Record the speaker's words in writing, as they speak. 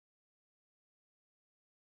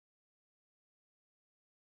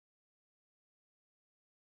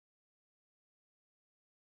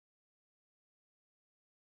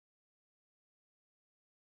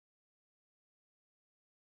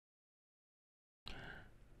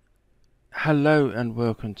Hello and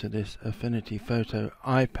welcome to this Affinity Photo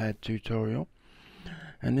iPad tutorial,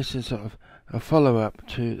 and this is sort of a follow-up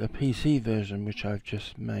to the PC version which I've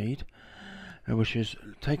just made, which has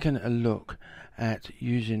taken a look at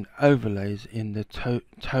using overlays in the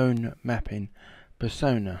tone mapping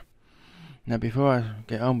persona. Now before I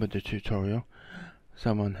get on with the tutorial,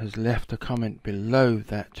 someone has left a comment below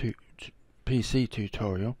that PC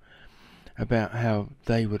tutorial about how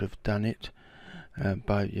they would have done it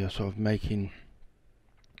by sort of making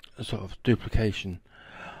a sort of duplication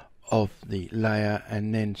of the layer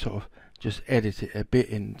and then sort of just edit it a bit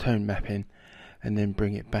in tone mapping and then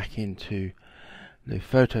bring it back into the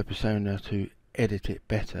photo persona to edit it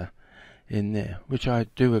better in there, which I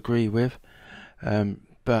do agree with,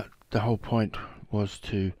 but the whole point was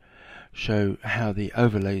to show how the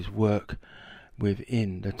overlays work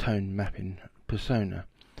within the tone mapping persona.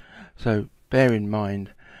 So bear in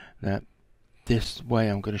mind that this way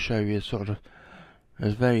I'm going to show you is sort of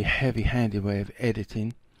a very heavy-handed way of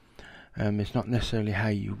editing. It's not necessarily how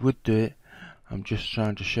you would do it. I'm just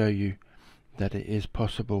trying to show you that it is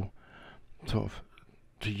possible sort of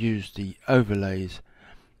to use the overlays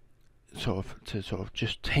to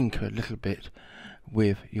just tinker a little bit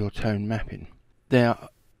with your tone mapping. There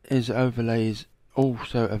is overlays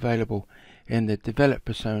also available in the develop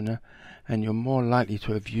persona, and you're more likely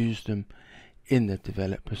to have used them in the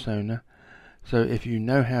develop persona. So if you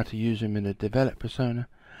know how to use them in the develop persona,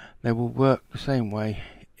 they will work the same way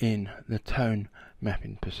in the tone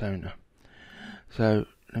mapping persona. So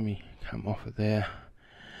let me come off of there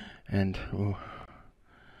and we'll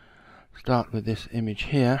start with this image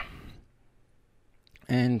here,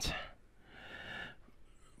 and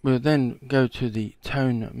we'll then go to the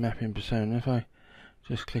tone mapping persona. If I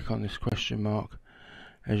just click on this question mark,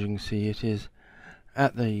 as you can see, it is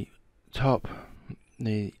at the top,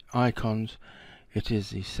 the icons, it is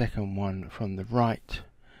the second one from the right.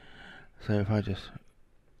 So if I just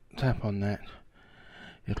tap on that,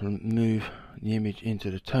 it'll move the image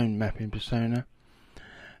into the tone mapping persona.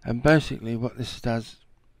 And basically what this does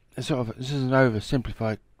is this is an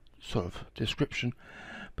oversimplified sort of description,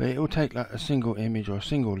 but it will take like a single image or a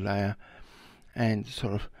single layer and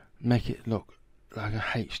sort of make it look like a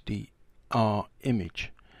HDR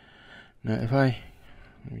image. Now if let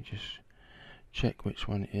me just check which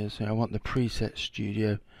one it is. So I want the preset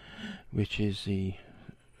studio, which is the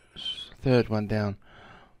third one down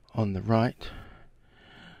on the right.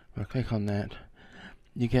 If I click on that,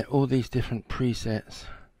 you get all these different presets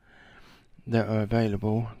that are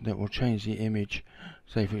available that will change the image.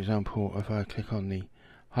 Say for example, if I click on the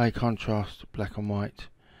high contrast black and white,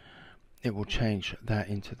 it will change that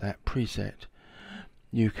into that preset.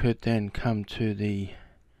 You could then come to the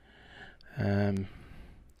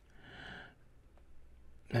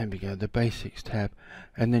there we go, the basics tab,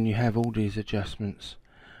 and then you have all these adjustments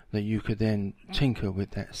that you could then tinker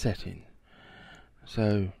with that setting.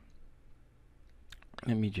 So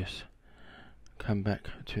let me just come back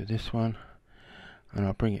to this one and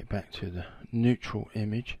I'll bring it back to the neutral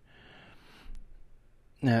image.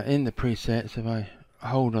 Now in the presets, if I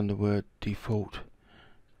hold on the word default,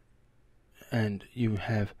 and you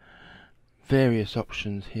have various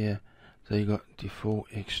options here. So you've got default,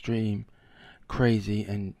 extreme, crazy,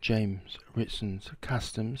 and James Ritson's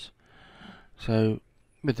customs. So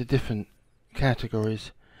with the different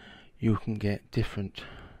categories you can get different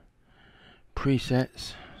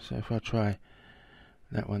presets. So if I try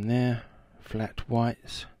that one there, flat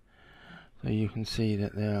whites, so you can see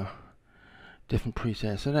that there are different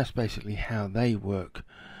presets. So that's basically how they work.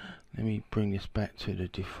 Let me bring this back to the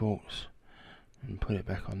defaults and put it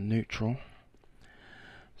back on neutral.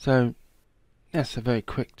 So that's a very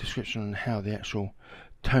quick description on how the actual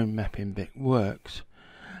tone mapping bit works.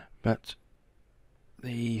 But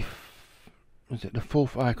the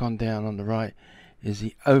fourth icon down on the right is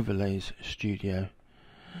the overlays studio.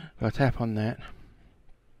 If I tap on that,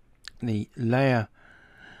 the layer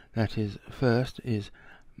that is first is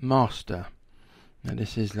master. Now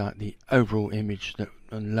this is like the overall image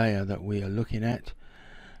and layer that we are looking at,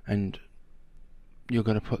 and you're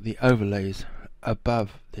going to put the overlays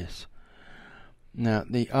above this. Now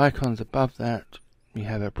the icons above that, we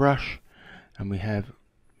have a brush and we have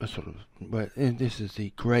a sort of, well, this is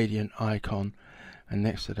the gradient icon, and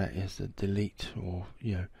next to that is the delete or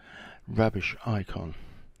rubbish icon.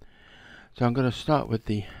 So I'm going to start with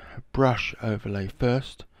the brush overlay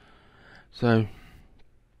first. So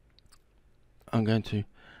I'm going to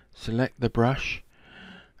select the brush,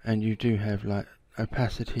 and you do have like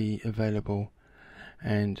opacity available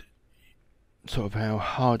and sort of how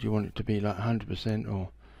hard you want it to be, like 100% or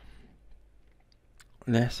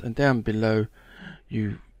less, and down below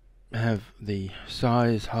you have the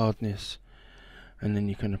size, hardness, and then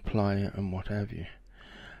you can apply it and what have you.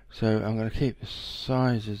 So I'm going to keep the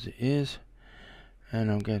size as it is,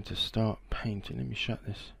 and I'm going to start painting. Let me shut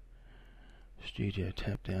this studio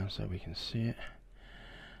tab down so we can see it.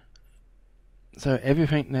 So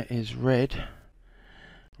everything that is red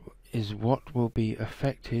is what will be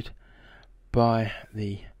affected by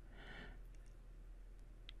the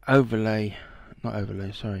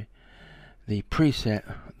the preset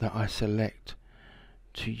that I select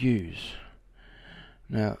to use.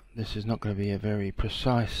 Now this is not going to be a very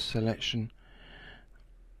precise selection.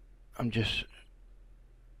 I'm just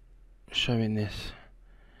showing this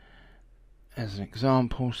as an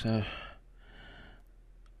example. So,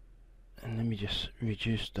 and let me just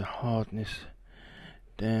reduce the hardness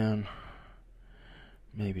down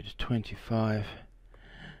maybe to 25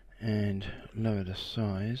 and lower the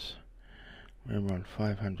size. We're on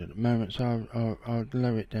 500 at the moment, so I'll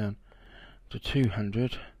lower it down to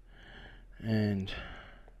 200, and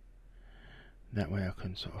that way I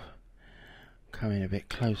can sort of come in a bit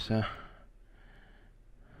closer.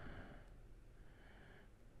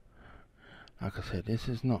 Like I said, this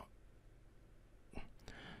is not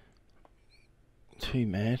too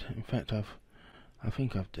mad. In fact, I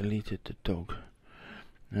think I've deleted the dog,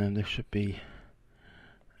 and there should be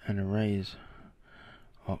an erase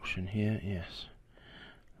option here. Yes.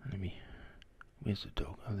 Where's the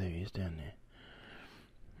dog? Oh, there he is, down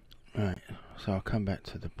there. Right, so I'll come back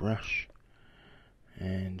to the brush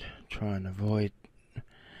and try and avoid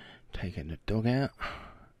taking the dog out.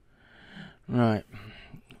 Right,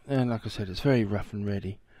 and like I said, it's very rough and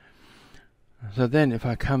ready. So then if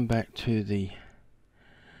I come back to the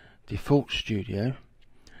default studio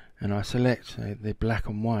and I select the black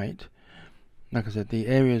and white, like I said, the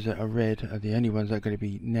areas that are red are the only ones that are going to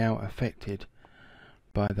be now affected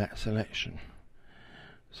by that selection.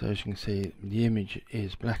 So as you can see, the image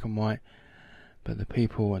is black and white, but the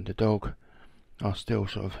people and the dog are still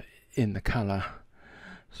sort of in the colour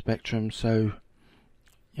spectrum. So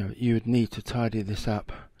you would need to tidy this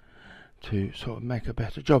up to sort of make a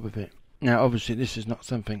better job of it. Now obviously this is not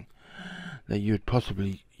something that you would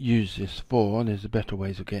possibly use this for. There's better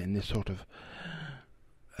ways of getting this sort of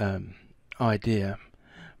idea,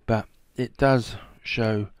 but it does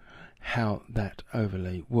show how that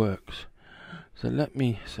overlay works. So let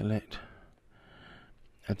me select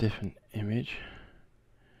a different image,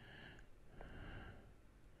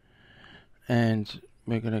 and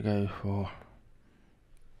we're going to go for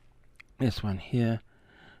this one here,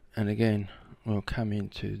 and again we'll come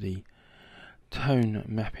into the tone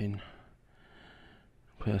mapping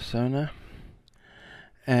persona,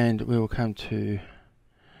 and we will come to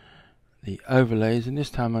the overlays, and this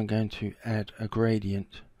time I'm going to add a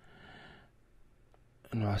gradient.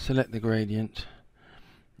 And I select the gradient.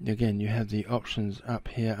 Again, you have the options up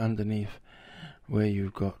here underneath where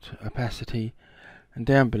you've got opacity, and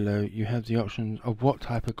down below you have the options of what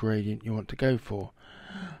type of gradient you want to go for.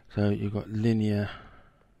 So you've got linear.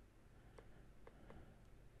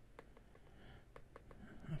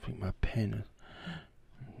 I think my pen,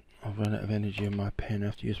 I've run out of energy on my pen. I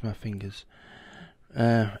have to use my fingers.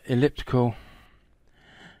 Elliptical,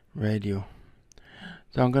 radial.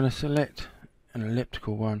 So I'm going to select an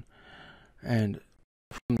elliptical one, and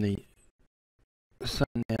from the sun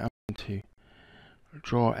there I'm going to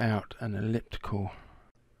draw out an elliptical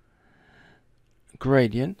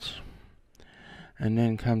gradient, and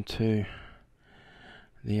then come to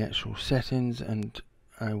the actual settings, and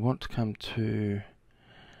I want to come to,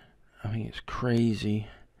 I think it's crazy,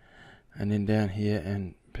 and then down here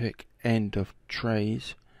and pick end of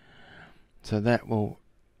trays. So that will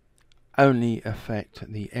only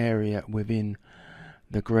affect the area within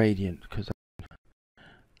the gradient, because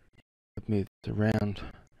I've moved it around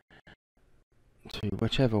to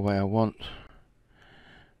whichever way I want.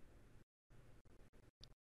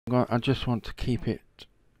 I just want to keep it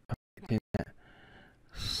affecting that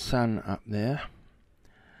sun up there,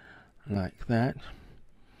 like that.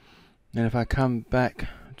 And if I come back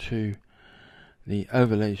to the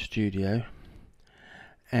overlay studio,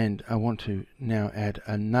 and I want to now add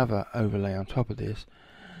another overlay on top of this,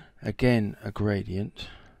 again a gradient.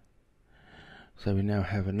 So we now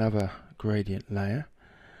have another gradient layer,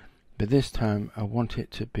 but this time I want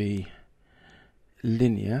it to be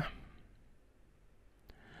linear,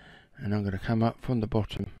 and I'm going to come up from the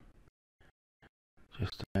bottom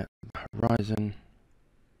just at the horizon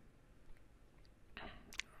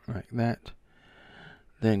like that,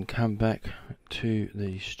 then come back to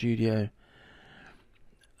the studio,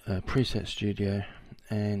 preset studio,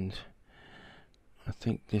 and I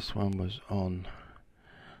think this one was on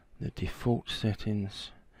the default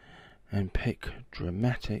settings, and pick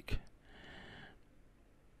dramatic,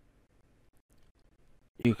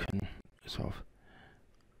 you can sort of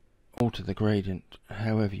alter the gradient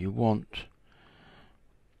however you want.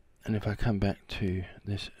 And if I come back to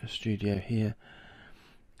this studio here,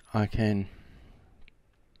 I can,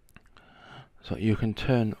 so you can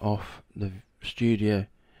turn off the studio,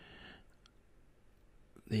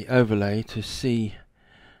 the overlay, to see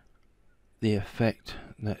the effect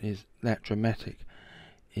that dramatic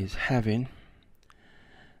is having.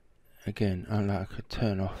 Again, I could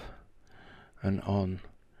turn off and on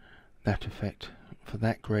that effect for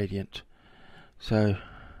that gradient. So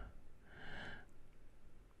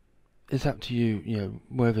it's up to you,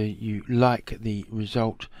 whether you like the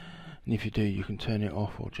result, and if you do, you can turn it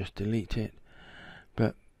off or just delete it.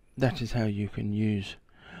 But that is how you can use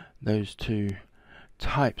those two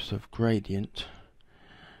types of gradient,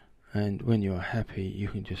 and when you are happy, you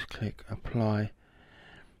can just click apply,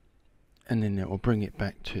 and then it will bring it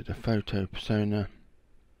back to the photo persona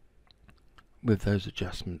with those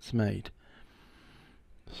adjustments made.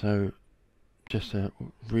 So just a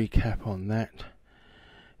recap on that,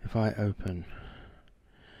 if I open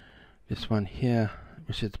this one here,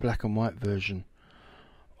 which is the black and white version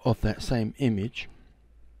of that same image,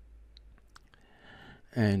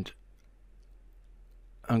 and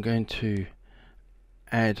I'm going to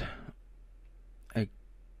add a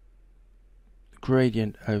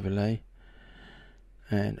gradient overlay,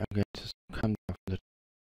 and I'm going to come down from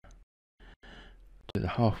to the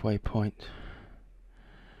halfway point,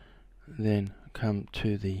 then come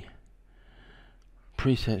to the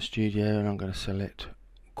preset studio, and I'm going to select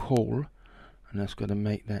cool, and that's going to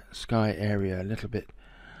make that sky area a little bit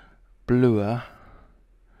bluer.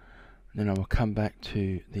 Then I will come back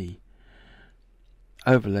to the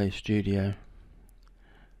overlay studio,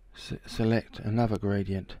 select another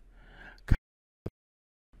gradient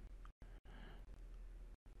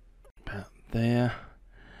about there,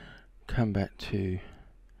 come back to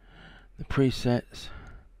the presets,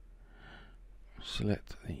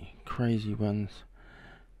 select the crazy ones,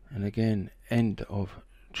 and again end of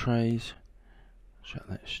trays, shut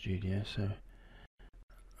that studio, so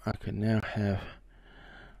I can now have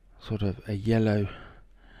sort of a yellow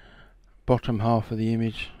bottom half of the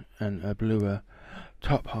image and a bluer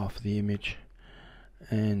top half of the image,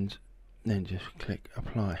 and then just click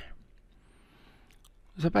apply.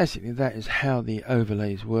 So basically that is how the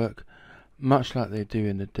overlays work, much like they do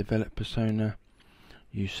in the develop persona.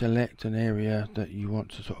 You select an area that you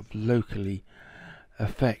want to sort of locally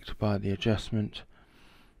affect by the adjustment,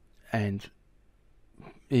 and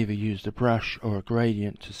either use the brush or a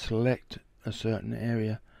gradient to select a certain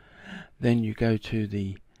area. Then you go to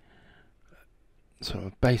the sort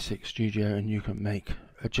of basic studio and you can make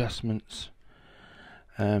adjustments.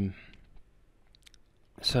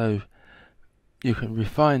 So you can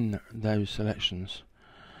refine those selections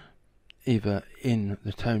either in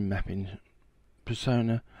the tone mapping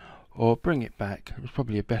persona, or bring it back. It's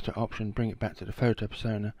probably a better option, bring it back to the photo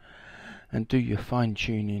persona and do your fine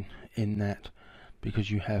tuning in that, because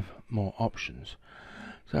you have more options.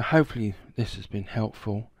 So hopefully this has been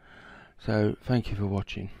helpful. So thank you for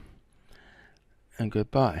watching, and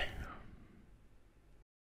goodbye.